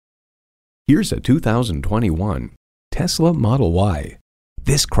Here's a 2021 Tesla Model Y.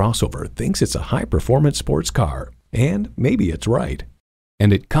 This crossover thinks it's a high-performance sports car, and maybe it's right.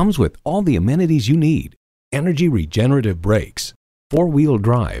 And it comes with all the amenities you need: energy regenerative brakes, four-wheel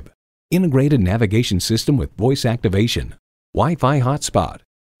drive, integrated navigation system with voice activation, Wi-Fi hotspot,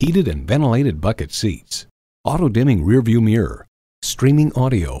 heated and ventilated bucket seats, auto-dimming rearview mirror, streaming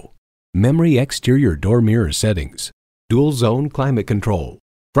audio, memory exterior door mirror settings, dual-zone climate control,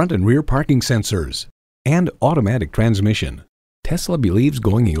 front and rear parking sensors, and automatic transmission. Tesla believes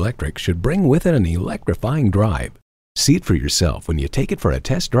going electric should bring with it an electrifying drive. See it for yourself when you take it for a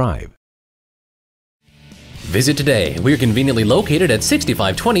test drive. Visit today. We're conveniently located at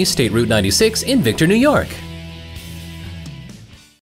 6520 State Route 96 in Victor, New York.